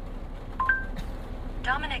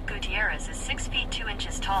 Dominic Gutierrez is 6 feet 2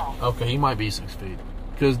 inches tall. Okay, he might be 6 feet.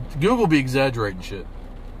 Because Google be exaggerating shit.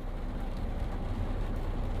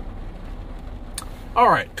 All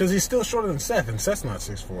right. Because he's still shorter than Seth, and Seth's not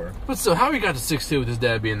 6'4". But still, how he got to 6'2" with his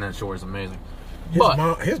dad being that short is amazing. His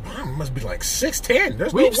mom must be like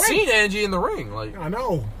 6'10". We've seen Angie in the ring. Like, I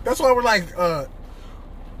know. That's why we're like,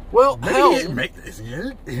 well, hell. Is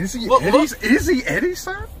he Eddie's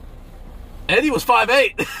son? Eddie was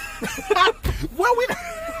 5'8". Well,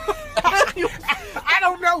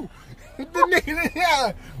 nigga,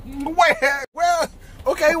 yeah. Well,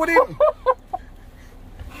 okay, what did...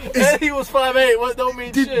 And he was 5'8". What don't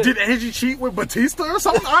mean shit. Did Angie cheat with Batista or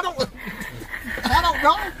something? I don't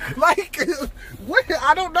know. Like, what?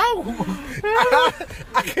 I don't know.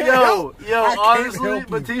 I can't help. Honestly,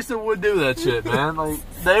 Batista would do that shit, man. Like,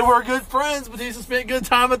 they were good friends. Batista spent good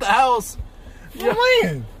time at the house. Yeah,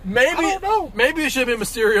 man. Maybe, I don't know. Maybe it should have been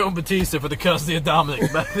Mysterio and Batista for the custody of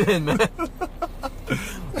Dominic back then, man.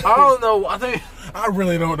 I don't know. I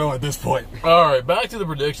really don't know at this point. All right, back to the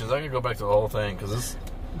predictions. I can go back to the whole thing because this.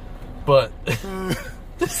 But that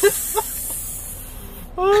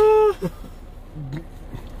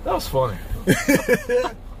was funny.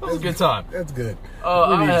 That was a good time. That's good.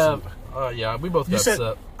 I have. Yeah, we both got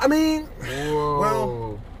Seth. I mean, whoa.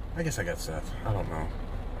 Well, I guess I got Seth. I don't know.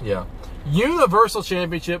 Yeah, Universal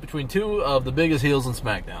Championship between two of the biggest heels in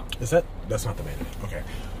SmackDown. That's not the main event. Okay.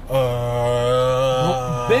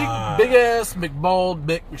 Big ass McBald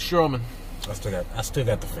Mick Strowman. I still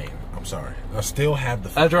got the Fiend. I'm sorry. I still have the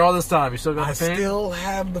Fiend. After all this time, you still got the Fiend? I still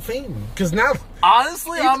have the Fiend. Because now...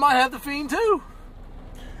 Honestly, I might have the Fiend too.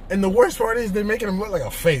 And the worst part is they're making him look like a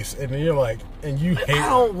face. And then you're like... And you hate I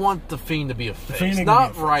don't want the Fiend to be a face. Fiend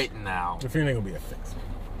Not right now. The Fiend ain't going to be a face.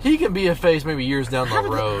 He can be a face maybe years down the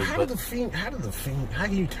road. How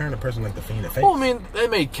can you turn a person like the Fiend a face? Well, I mean, they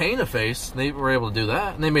made Kane a face. They were able to do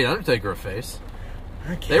that. And they made Undertaker a face.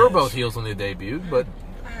 I guess. They were both heels when they debuted, but...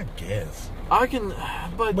 I guess. I can...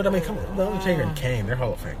 But I mean, come on. The Undertaker and Kane, they're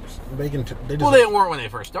Hall of Famers. They weren't when they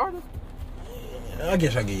first started. I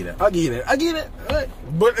guess I give you that. I get it. Right.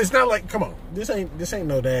 But it's not like, come on. This ain't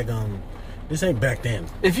no daggone... This ain't back then.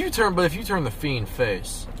 If you turn the Fiend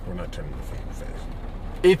face... We're not turning the Fiend face.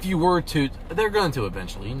 If you were to... They're going to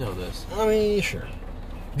eventually. You know this. I mean, sure.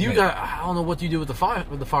 I don't know what you do with the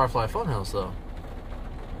Firefly Funhouse, though.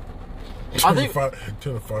 Turn the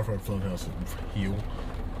Firefly Funhouse heel.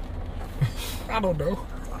 I don't know.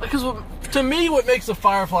 Because to me, what makes the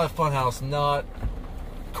Firefly Funhouse not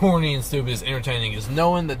corny and stupid is entertaining is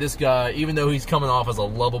knowing that this guy, even though he's coming off as a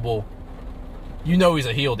lovable, you know he's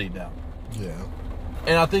a heel deep down. Yeah.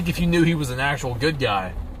 And I think if you knew he was an actual good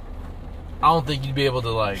guy, I don't think you'd be able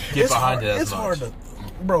to get behind it as much. It's hard to,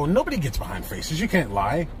 bro. Nobody gets behind faces. You can't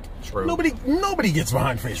lie. True. Nobody gets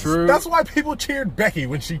behind faces. True. That's why people cheered Becky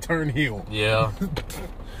when she turned heel. Yeah.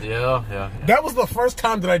 Yeah. That was the first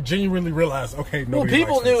time that I genuinely realized, okay, nobody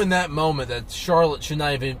people likes knew faces. in that moment that Charlotte should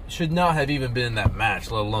not have even been in that match,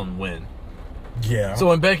 let alone win. Yeah. So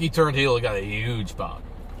when Becky turned heel, it got a huge pop.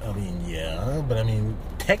 I mean, yeah, but I mean,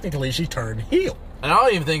 technically she turned heel. And I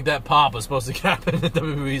don't even think that pop was supposed to happen in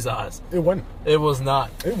WWE's eyes. It wasn't. It was not.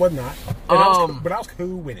 It was not. But I was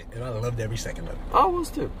cool with it, and I loved every second of it. I was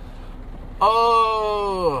too.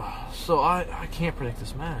 Oh, so I can't predict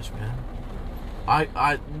this match, man.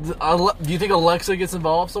 Do you think Alexa gets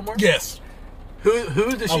involved somewhere? Yes.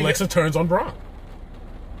 Who does she? Alexa turns on Braun.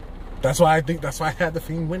 That's why I had the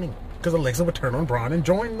Fiend winning, because Alexa would turn on Braun and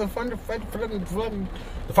join the Firefly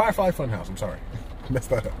Funhouse. I'm sorry, messed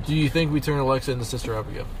that up. Do you think we turn Alexa into Sister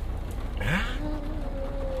Abigail?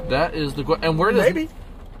 That is the question. And where does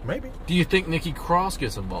maybe? Do you think Nikki Cross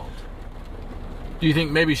gets involved? Do you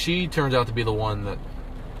think maybe she turns out to be the one that?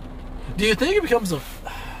 Do you think it becomes a?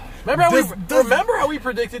 Remember how we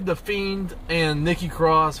predicted the Fiend and Nikki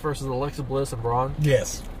Cross versus Alexa Bliss and Braun?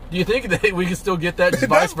 Yes. Do you think that we can still get that just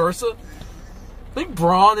vice versa? Think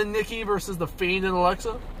Braun and Nikki versus the Fiend and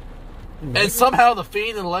Alexa? Maybe. And somehow the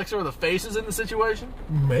Fiend and Alexa are the faces in the situation?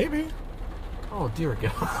 Maybe. Oh, dear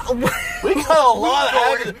God. We got a lot of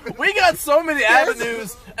avenues. We got so many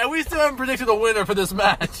avenues, and we still haven't predicted a winner for this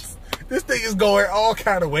match. This thing is going all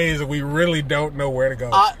kind of ways, and we really don't know where to go.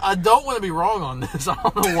 I don't want to be wrong on this. I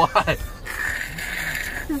don't know why.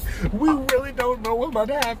 We really don't know what's about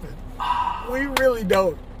to happen. We really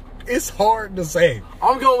don't. It's hard to say.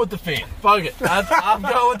 I'm going with the Fiend. Fuck it. I'm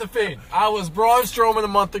going with the Fiend. I was Braun Strowman a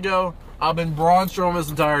month ago. I've been Braun Strowman this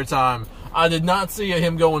entire time. I did not see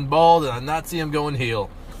him going bald, and I did not see him going heel.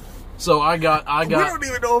 So I got. We don't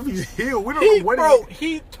even know if he's heel. We don't know what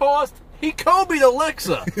he Kobe'd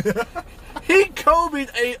Alexa. He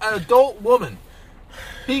Kobe'd an adult woman.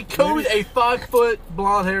 He Kobe'd a 5-foot,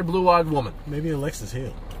 blonde-haired, blue-eyed woman. Maybe Alexa's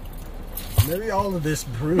heel. Maybe all of this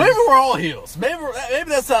proves. Maybe we're all heels. Maybe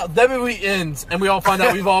that's how WWE ends, and we all find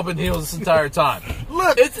out we've all been heels this entire time.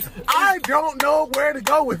 Look, I don't know where to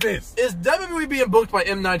go with this. Is WWE being booked by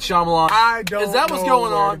M. Night Shyamalan? I don't know. Is that what's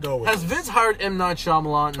going on? Has this. Vince hired M. Night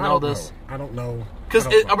Shyamalan and all this? I don't know. Because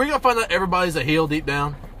are we going to find out everybody's a heel deep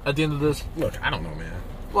down at the end of this? Look, I don't know, man.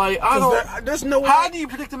 Like, I don't. There's no way. How do you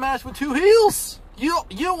predict a match with two heels? You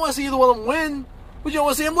don't want to see either one of them win. But you don't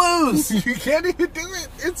want to see him lose. You can't even do it.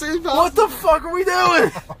 It's impossible. What the fuck are we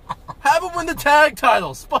doing? Have them win the tag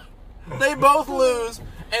titles. They both lose,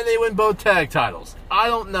 and they win both tag titles. I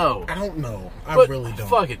don't know. I don't know. I But really don't.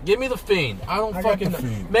 Fuck it. Give me the Fiend. I don't I fucking got the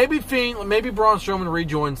know. Fiend. Maybe Braun Strowman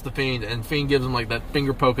rejoins the Fiend, and Fiend gives him like that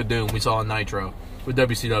finger poke of doom we saw in Nitro with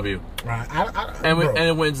WCW. Right. And Bro,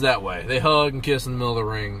 it wins that way. They hug and kiss in the middle of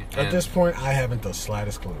the ring. at this point, I haven't the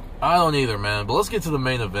slightest clue. I don't either, man. But let's get to the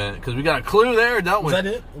main event, because we got a clue there, don't we? Was that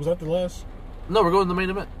it? Was that the last? No, we're going to the main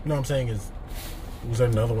event. No, I'm saying was there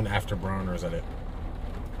another one after Braun, or is that it?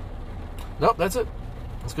 Nope, that's it.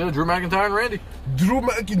 Let's go to Drew McIntyre and Randy. Drew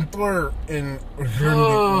McIntyre and Randy.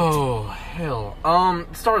 Oh, hell.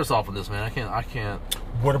 Start us off with this, man. I can't.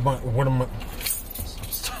 What am I?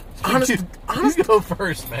 Honestly, you go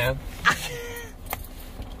first, man.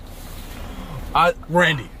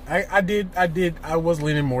 Randy. I was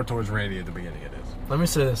leaning more towards Randy at the beginning of this. Let me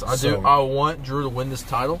say this. I want Drew to win this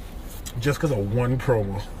title. Just because of one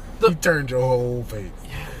promo. He turned your whole face.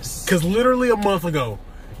 Yes. Because literally a month ago,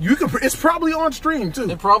 it's probably on stream, too.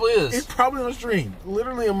 It probably is. It's probably on stream.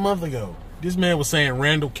 Literally a month ago, this man was saying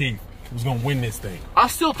Randall Keith was going to win this thing. I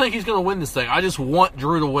still think he's going to win this thing. I just want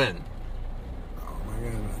Drew to win. Oh, my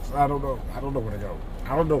goodness. I don't know. I don't know where to go.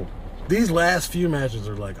 I don't know. These last few matches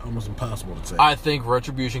are like almost impossible to say. I think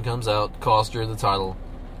Retribution comes out, costs Drew the title.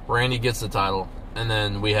 Randy gets the title. And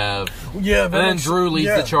then we have... Yeah, and then Drew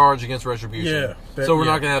leads the charge against Retribution. Yeah. So we're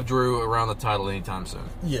not going to have Drew around the title anytime soon.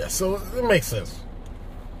 Yeah, so it makes sense.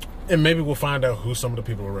 And maybe we'll find out who some of the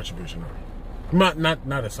people in Retribution are. Not at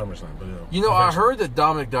SummerSlam, but I heard that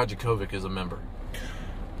Dominic Dijakovic is a member.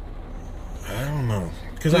 I don't know.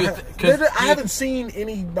 Because I haven't seen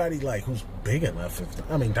anybody like who's big enough.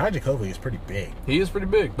 I mean, Dijakovic is pretty big. He is pretty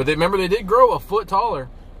big. But remember, they did grow a foot taller.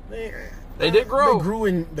 They did grow.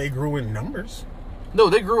 They grew in numbers. No,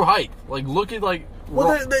 they grew height. Like, look at, like...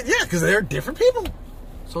 Well, because they're different people.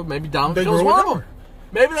 So maybe Dominic was one of them.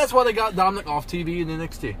 Maybe that's why they got Dominic off TV in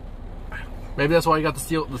NXT. Maybe that's why he got the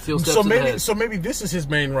steel steps in the head. So maybe this is his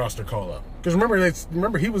main roster call-up. Because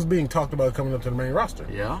remember, he was being talked about coming up to the main roster.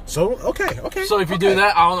 Yeah. So, okay. So if you do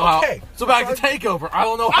that, I don't know how... So back to TakeOver. I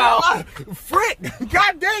don't know how... Frick!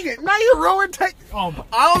 God dang it! Now you're ruined I don't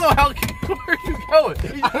know how... Where are you going?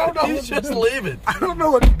 I don't know. He's just leaving. I don't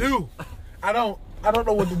know what to do. I don't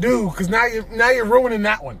know what to do because now you're ruining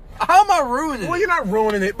that one. How am I ruining it? Well, you're not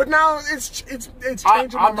ruining it, but now it's changing my I'm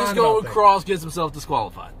mind. just going with Cross gets himself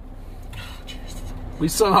disqualified. We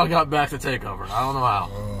somehow got back to TakeOver. I don't know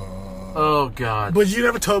how. Oh God! But you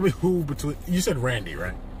never told me who between. You said Randy,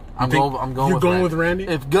 right? I'm going. You're going with Randy.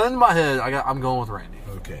 If gun in my head, I'm going with Randy.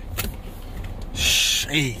 Okay.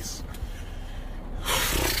 Jeez.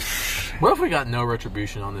 What if we got no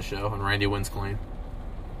Retribution on the show and Randy wins clean?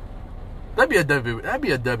 That'd be a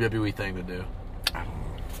WWE thing to do. I don't know.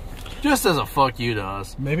 Just as a fuck you to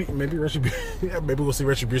us. Maybe Retribution. Maybe we'll see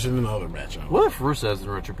Retribution in another match. What if Rusev's in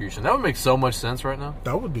Retribution? That would make so much sense right now.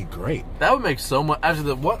 That would be great. That would make so much.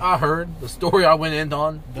 After what I heard, the story I went in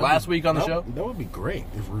on last week on the show. That would be great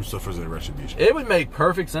if Rusev was in Retribution. It would make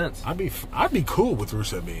perfect sense. I'd be cool with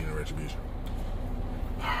Rusev being in Retribution.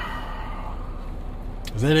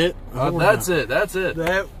 Is that it? That's it. That's it.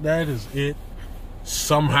 That is it.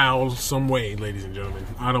 Somehow, some way, ladies and gentlemen.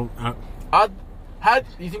 Do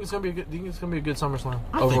you think it's gonna be a good? Do you think it's gonna be a good SummerSlam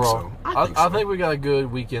overall? I think we got a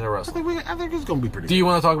good weekend of wrestling. I think it's gonna be pretty. Do you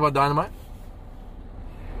want to talk about Dynamite?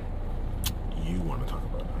 You want to talk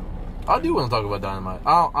about Dynamite? I do want to talk about Dynamite.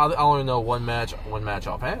 I only know one match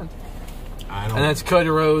offhand. And that's Cody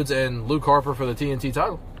Rhodes and Luke Harper for the TNT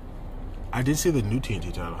title. I did see the new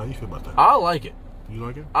TNT title. How do you feel about that? I like it. You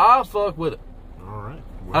like it? I fuck with it. All right.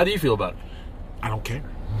 Well, how do you feel about it? I don't care.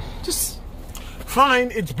 Just fine.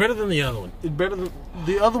 It's better than the other one. It's better than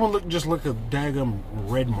the other one. Looked like a daggum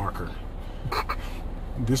red marker.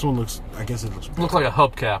 This one looks. I guess it looks better. Looks like a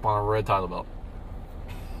hubcap on a red title belt.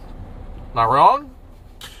 Not wrong?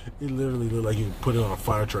 It literally looked like you put it on a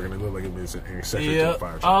fire truck, and it looked like it was an accessory to a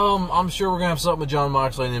fire truck. I'm sure we're gonna have something with John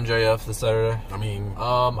Moxley and MJF this Saturday. I mean,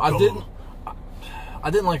 I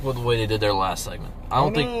didn't like the way they did their last segment. I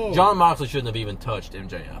don't think John Moxley shouldn't have even touched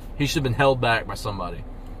MJF. He should have been held back by somebody.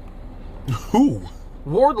 Who?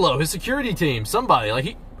 Wardlow, his security team,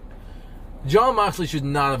 somebody. John Moxley should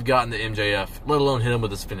not have gotten to MJF, let alone hit him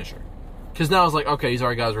with his finisher. Because now it's like, okay, he's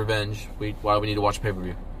already got his revenge. Why do we need to watch a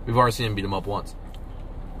pay-per-view? We've already seen him beat him up once.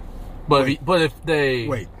 But if they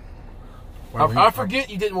wait, I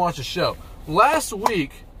forget you didn't watch the show last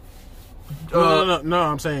week. No.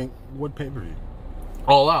 I'm saying what pay-per-view?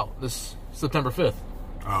 All Out this September 5th.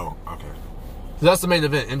 Oh, okay. So that's the main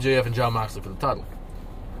event: MJF and John Moxley for the title.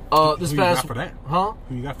 Who you got for that? Huh?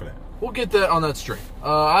 Who you got for that? We'll get that on that stream.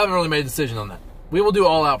 I haven't really made a decision on that. We will do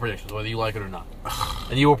all-out predictions, whether you like it or not.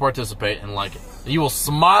 And you will participate and like it. And you will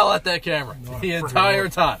smile at that camera the entire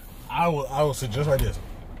time. I will sit just like this.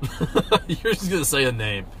 You're just going to say a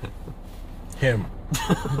name. Him.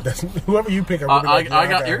 That's, whoever you pick,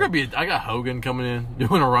 I got Hogan coming in,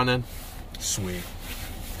 doing a run-in. Sweet.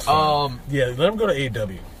 So, yeah, let him go to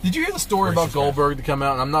AEW. Did you hear the story about Goldberg to come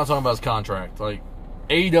out? And I'm not talking about his contract. Like,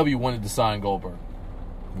 AEW wanted to sign Goldberg.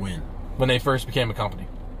 When they first became a company.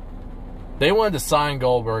 They wanted to sign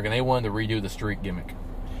Goldberg, and they wanted to redo the streak gimmick.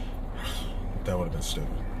 That would have been stupid.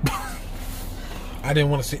 I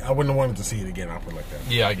wouldn't have wanted to see it again. I'll put it like that.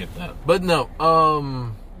 Yeah, I get that. But no,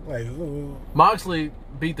 Moxley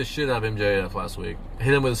beat the shit out of MJF last week.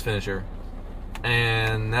 Hit him with his finisher.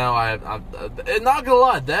 And now I'm not gonna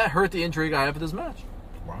lie, that hurt the intrigue I have for this match.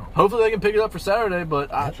 Wow. Hopefully they can pick it up for Saturday,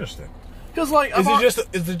 but interesting. Because like,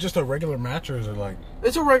 is it just a regular match, or is it like?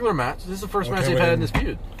 It's a regular match. This is the first match they've had in this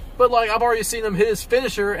feud. But like, I've already seen him hit his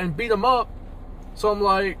finisher and beat him up, so I'm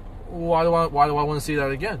like, why do I want to see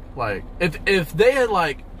that again? Like, if they had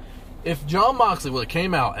if John Moxley would have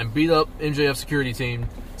came out and beat up MJF's security team,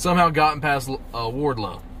 somehow gotten past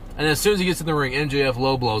Wardlow, and as soon as he gets in the ring, MJF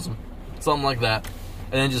low blows him, something like that,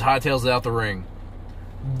 and then just hightails it out the ring,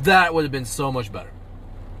 that would have been so much better.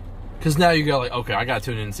 Because now you go like, okay, I got to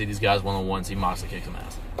tune in and see these guys one-on-one, see Moxley kick some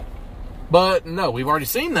ass. But no, we've already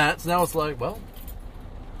seen that, so now it's like, well.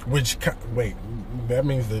 Wait, that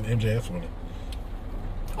means that MJF's winning.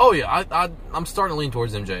 Oh yeah, I'm starting to lean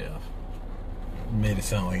towards MJF. Made it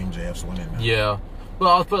sound like MJF's winning now. Yeah. But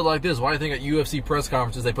I'll put it like this, why do you think at UFC press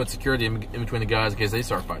conferences they put security in between the guys in case they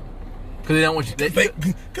start fighting? Because they don't want you.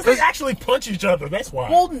 Because they actually punch each other. That's why.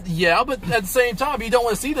 Well, yeah, but at the same time, you don't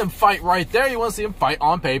want to see them fight right there. You want to see them fight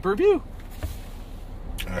on pay-per-view.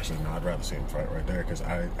 Actually, no. I'd rather see them fight right there because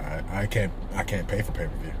I can't pay for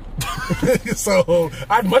pay-per-view. So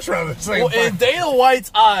I'd much rather see. Well, in Dana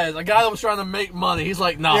White's eyes, a guy that was trying to make money, he's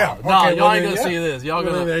like, y'all ain't gonna see this. Y'all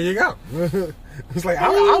gonna. There you go. It's like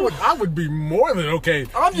I would be more than okay.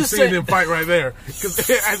 I'm just seeing saying them fight right there because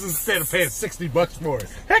as instead of paying $60 for it.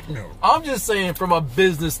 Heck no. I'm just saying from a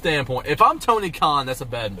business standpoint. If I'm Tony Khan, that's a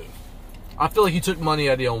bad move. I feel like you took money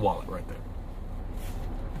out of your own wallet right there.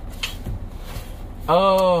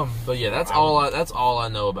 But yeah, that's all I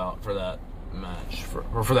know about for that match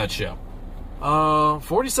for that show.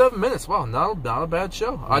 47 minutes. Wow, not a bad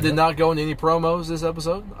show. I did not go into any promos this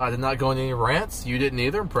episode. I did not go into any rants. You didn't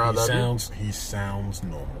either. I'm proud of you. He sounds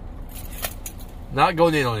normal. Not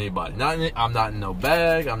going in on anybody. I'm not in no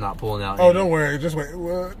bag. I'm not pulling out. Oh, don't worry. Just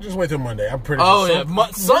wait till Monday. I'm pretty sure. Yeah,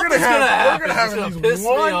 something's gonna happen. We're gonna have at least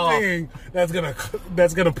one thing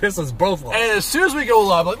that's gonna piss us both off. And as soon as we go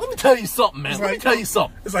live, let me tell you something, man. Let me tell you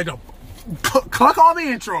something. It's like, no, cluck all the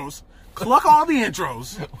intros. Cluck all the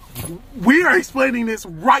intros. We are explaining this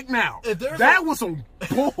right now. That was some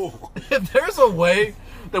bull. If there's a way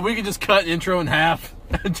that we can just cut intro in half,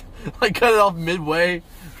 like cut it off midway,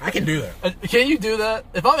 I can do that. Can you do that?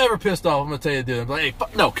 If I'm ever pissed off, I'm gonna tell you to do that. I'm like, hey,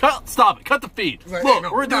 no, stop it, cut the feed. Like, look, hey,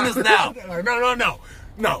 no, we're doing this now.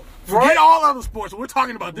 No. Forget all other sports. We're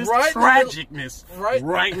talking about this tragicness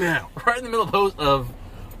right now. Right in the middle of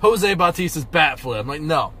Jose Bautista's bat flip. I'm like,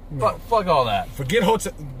 no. Fuck all that. Forget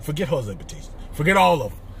Jose Bautista. Forget all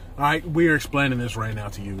of them. All right, we are explaining this right now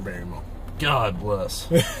to you, Barry Mo. God bless.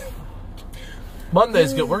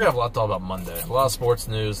 Monday's good. We're gonna have a lot to talk about Monday. A lot of sports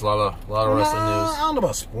news, a lot of wrestling news. I don't know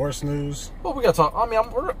about sports news. Well, we gotta talk. I mean,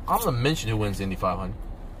 I'm gonna mention who wins the Indy 500.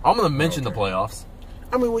 I'm gonna mention the playoffs.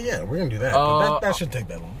 I mean, well, yeah, we're gonna do that. But that shouldn't take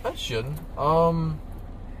that long. That shouldn't. We're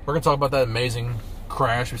gonna talk about that amazing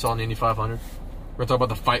crash we saw in the Indy 500. We're gonna talk about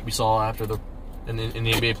the fight we saw after in the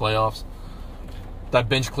NBA playoffs. That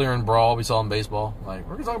bench clearing brawl we saw in baseball. Like,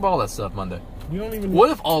 we're gonna talk about all that stuff Monday. You don't even. What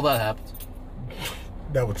if all that happens?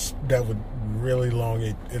 That would really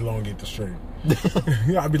elongate the stream.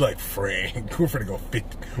 I'd be like, Frank, we're finna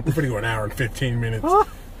go an hour and 15 minutes. All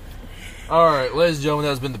right, ladies and gentlemen, that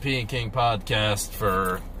has been the Peay and King podcast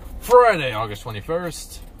for Friday, August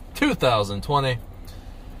 21st, 2020.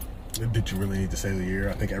 Did you really need to say the year?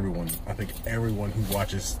 I think everyone who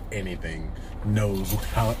watches anything knows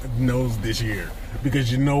this year,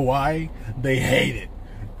 because you know why? They hate it.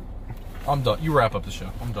 I'm done. You wrap up the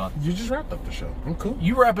show. I'm done. You just wrapped up the show. I'm cool.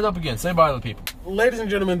 You wrap it up again. Say bye to the people. Ladies and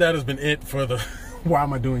gentlemen, that has been it for the... Why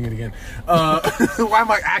am I doing it again? Why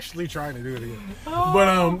am I actually trying to do it again?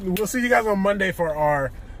 But we'll see you guys on Monday for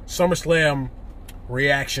our SummerSlam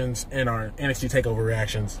reactions and our NXT TakeOver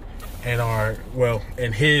reactions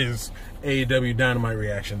and his AEW Dynamite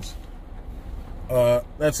reactions.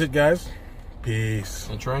 That's it, guys. Peace.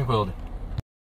 And tranquility.